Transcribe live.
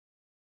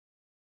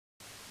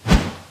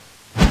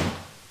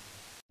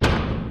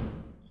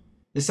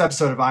This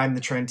episode of I Am the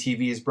Trend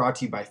TV is brought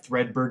to you by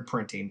Threadbird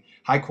Printing,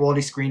 high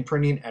quality screen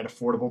printing at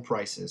affordable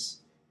prices.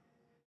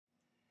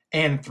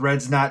 And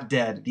Thread's Not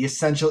Dead, the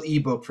essential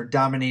ebook for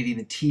dominating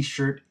the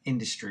t-shirt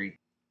industry.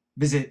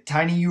 Visit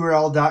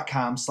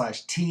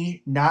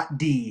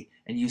tinyurl.com/T-not-D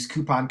and use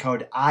coupon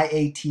code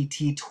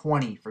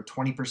IATT20 for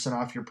 20%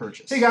 off your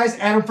purchase. Hey guys,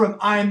 Adam from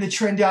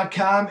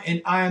IAMTHETREND.com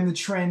and I Am the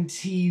Trend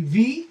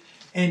TV.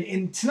 And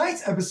in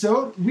tonight's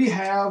episode, we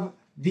have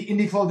the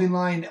indie clothing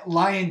line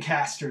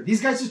Lioncaster.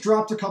 These guys just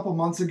dropped a couple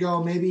months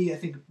ago, maybe I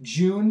think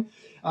June.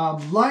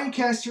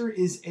 Lioncaster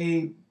is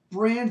a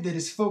brand that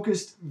is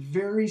focused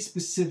very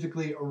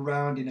specifically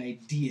around an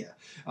idea.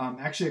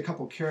 Actually, a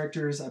couple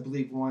characters. I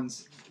believe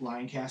one's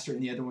Lioncaster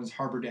and the other one's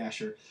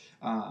Harbordasher.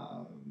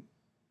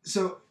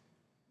 So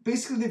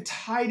basically, they've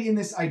tied in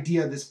this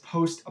idea, this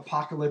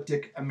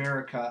post-apocalyptic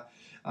America,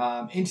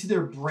 into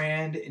their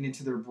brand and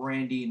into their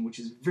branding, which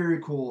is very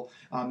cool.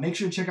 Make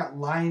sure to check out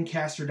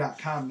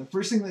lioncaster.com. The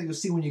first thing that you'll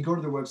see when you go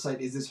to their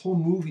website is this whole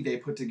movie they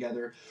put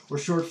together, or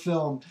short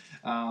film,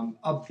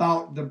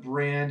 about the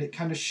brand. It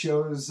kind of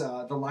shows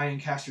the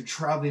Lioncaster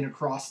traveling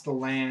across the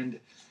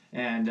land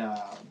and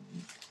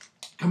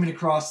coming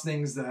across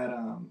things that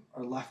are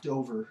left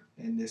over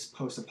in this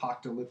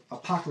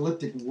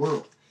post-apocalyptic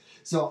world.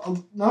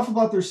 So enough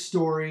about their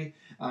story.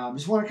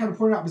 Just want to kind of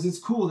point it out because it's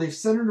cool. They've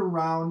centered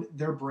around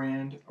their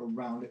brand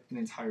around an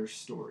entire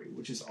story,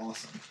 which is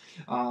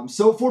awesome.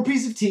 So 4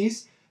 pieces of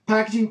tees: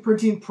 packaging,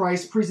 printing,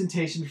 price,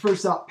 presentation.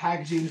 First up,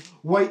 packaging,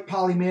 white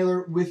poly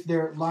mailer with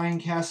their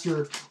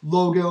Lioncaster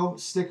logo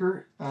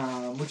sticker,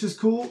 which is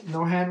cool.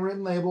 No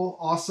handwritten label,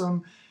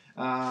 awesome.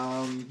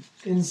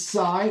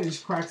 Inside, I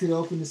just cracked it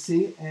open to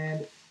see,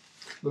 and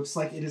looks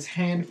like it is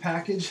hand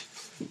packaged.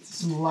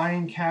 Some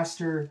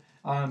Lioncaster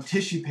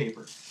tissue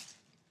paper.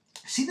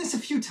 I've seen this a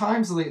few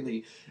times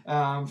lately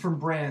from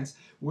brands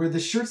where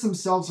the shirts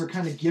themselves are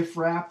kind of gift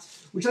wrapped,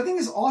 which I think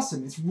is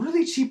awesome. It's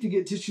really cheap to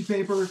get tissue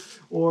paper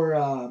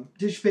or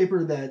tissue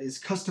paper that is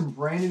custom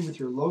branded with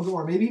your logo,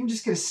 or maybe even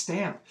just get a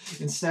stamp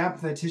and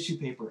stamp that tissue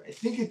paper. I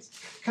think it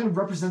kind of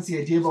represents the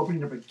idea of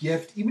opening up a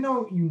gift, even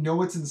though you know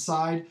what's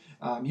inside.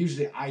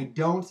 Usually I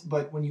don't,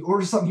 but when you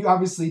order something, you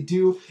obviously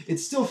do.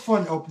 It's still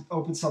fun to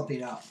open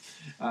something up.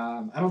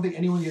 I don't think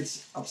anyone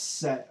gets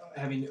upset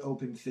having to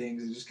open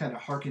things. It just kind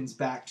of harkens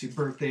back to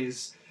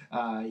birthdays,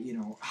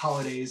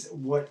 holidays,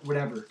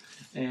 whatever.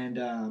 And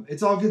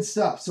it's all good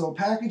stuff. So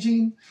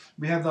packaging,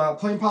 we have the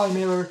plain poly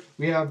mailer,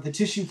 we have the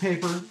tissue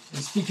paper.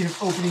 And speaking of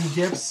opening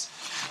gifts,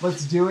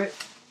 let's do it.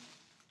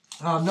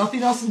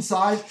 Nothing else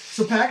inside.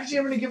 So packaging,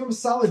 I'm going to give them a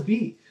solid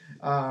B.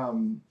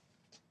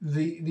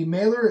 The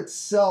mailer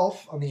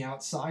itself on the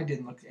outside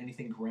didn't look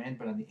anything grand,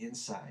 but on the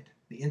inside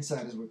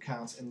is what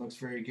counts and looks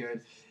very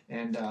good.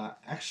 And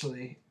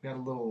actually, got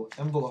a little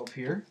envelope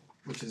here,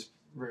 which is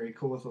very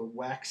cool with a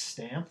wax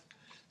stamp.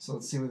 So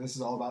let's see what this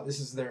is all about. This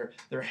is their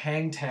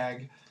hang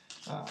tag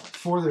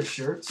for their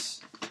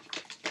shirts.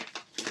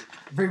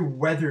 Very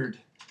weathered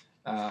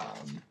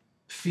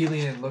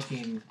feeling and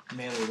looking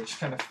mailer, which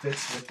kind of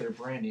fits with their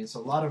branding. So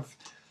a lot of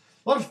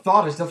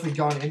thought has definitely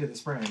gone into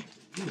this brand.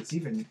 Ooh, it's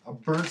even a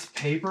burnt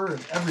paper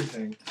and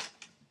everything.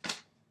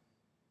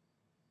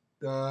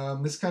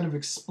 This kind of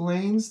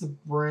explains the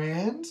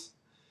brand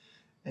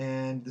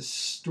and the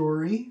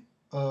story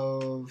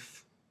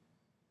of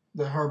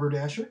the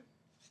Harbordasher.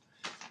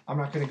 I'm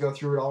not going to go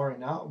through it all right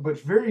now, but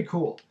very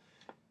cool.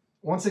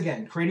 Once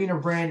again, creating a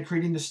brand,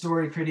 creating the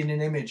story, creating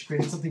an image,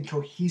 creating something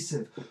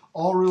cohesive.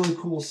 All really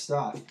cool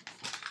stuff.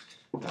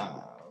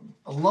 I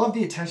love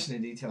the attention to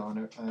detail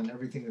on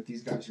everything that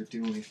these guys are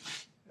doing.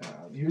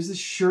 Here's the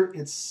shirt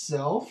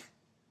itself.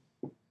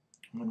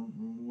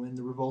 When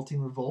the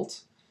Revolting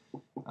Revolt.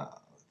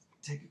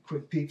 Take a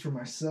quick peek for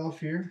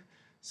myself here.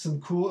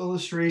 Some cool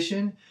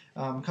illustration.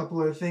 A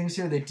couple other things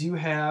here. They do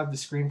have the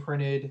screen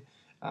printed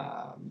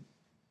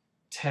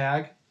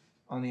tag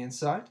on the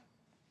inside,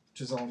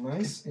 which is all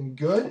nice and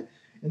good.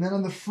 And then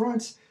on the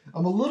front,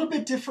 a little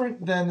bit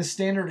different than the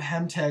standard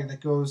hem tag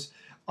that goes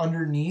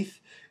underneath.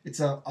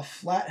 It's a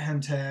flat hem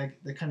tag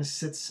that kind of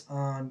sits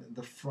on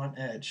the front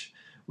edge,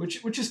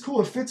 which is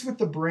cool. It fits with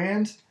the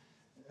brand.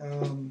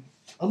 I'd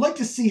like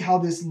to see how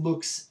this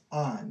looks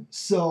on.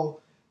 So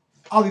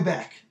I'll be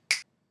back.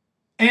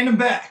 And I'm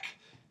back.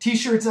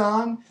 T-shirts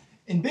on.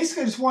 And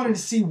basically I just wanted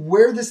to see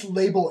where this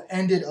label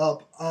ended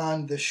up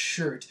on the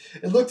shirt.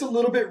 It looked a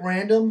little bit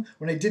random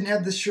when I didn't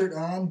have this shirt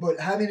on, but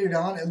having it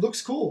on, it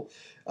looks cool.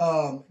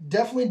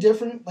 Definitely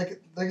different,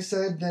 like I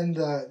said, than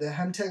the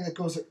hem tag that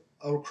goes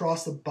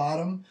across the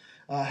bottom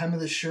hem of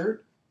the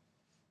shirt.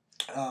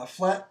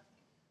 Flat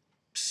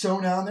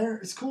sewn on there.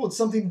 It's cool. It's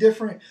something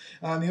different.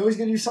 You always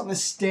got to do something to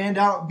stand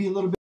out, be a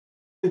little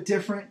bit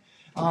different.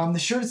 The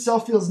shirt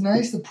itself feels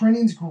nice. The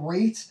printing's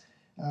great.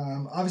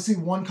 Obviously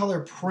one color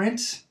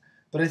print,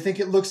 but I think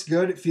it looks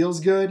good. It feels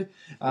good.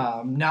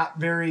 Not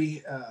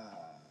very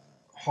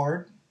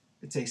hard.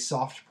 It's a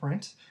soft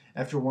print.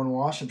 After one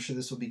wash, I'm sure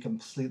this will be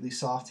completely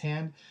soft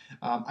hand.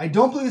 I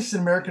don't believe this is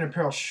an American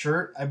Apparel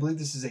shirt. I believe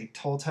this is a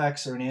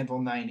Toltex or an Anvil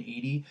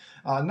 980.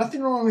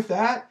 Nothing wrong with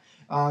that.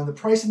 The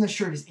price on this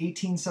shirt is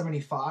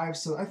 $18.75,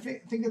 so I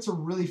think that's a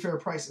really fair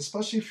price,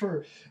 especially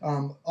for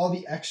all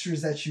the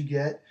extras that you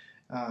get.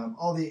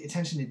 All the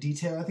attention to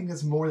detail, I think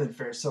that's more than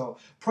fair. So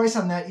price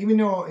on that, even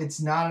though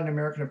it's not an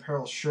American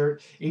Apparel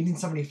shirt,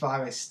 $18.75,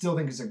 I still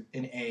think is an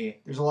A.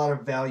 There's a lot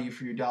of value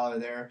for your dollar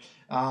there.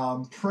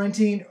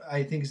 Printing,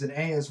 I think is an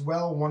A as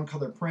well. One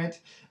color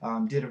print,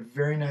 did a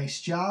very nice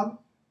job.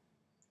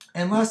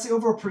 And lastly,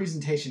 overall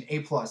presentation, A+.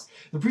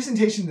 The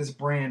presentation of this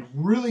brand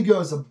really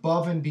goes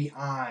above and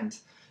beyond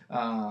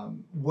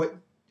what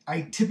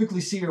I typically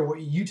see or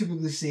what you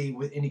typically see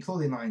with indie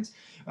clothing lines.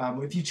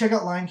 If you check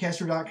out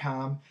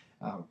lioncaster.com,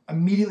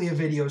 immediately a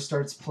video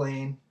starts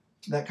playing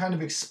that kind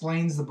of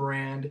explains the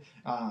brand,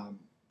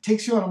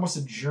 takes you on almost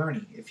a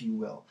journey, if you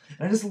will.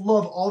 And I just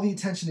love all the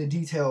attention to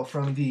detail,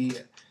 from the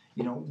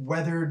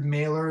weathered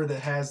mailer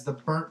that has the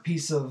burnt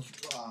piece of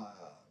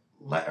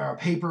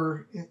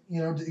paper,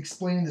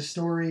 explaining the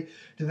story,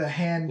 to the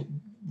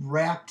hand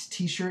wrapped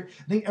t-shirt.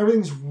 I think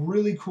everything's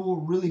really cool,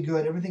 really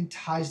good. Everything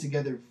ties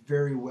together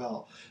very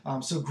well.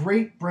 So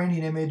great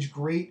branding image,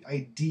 great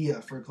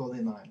idea for a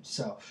clothing line.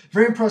 So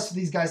very impressed with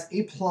these guys.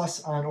 A+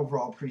 on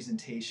overall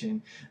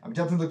presentation. I'm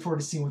definitely look forward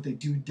to seeing what they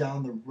do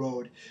down the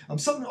road.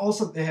 Something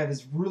also they have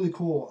is really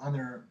cool on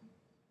their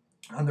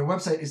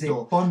website is a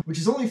bundle, which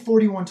is only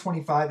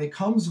 $41.25. It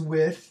comes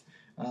with,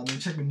 let me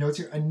check my notes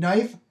here, a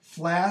knife,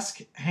 flask,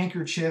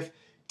 handkerchief,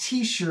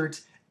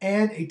 t-shirt,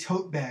 and a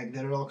tote bag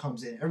that it all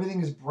comes in.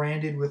 Everything is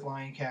branded with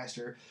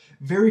Lioncaster.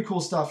 Very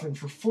cool stuff, and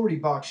for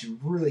 $40, you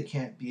really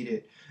can't beat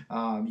it.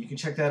 You can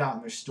check that out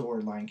in their store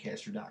at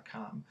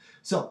lioncaster.com.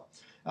 So,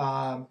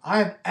 I'm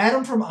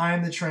Adam from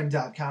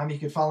IAMTHETREND.com. You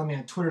can follow me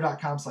on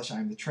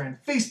twitter.com/IAMTHETREND,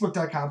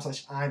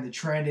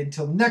 facebook.com/IAMTHETREND.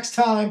 Until next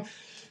time,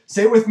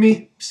 say it with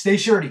me, stay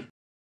shirty.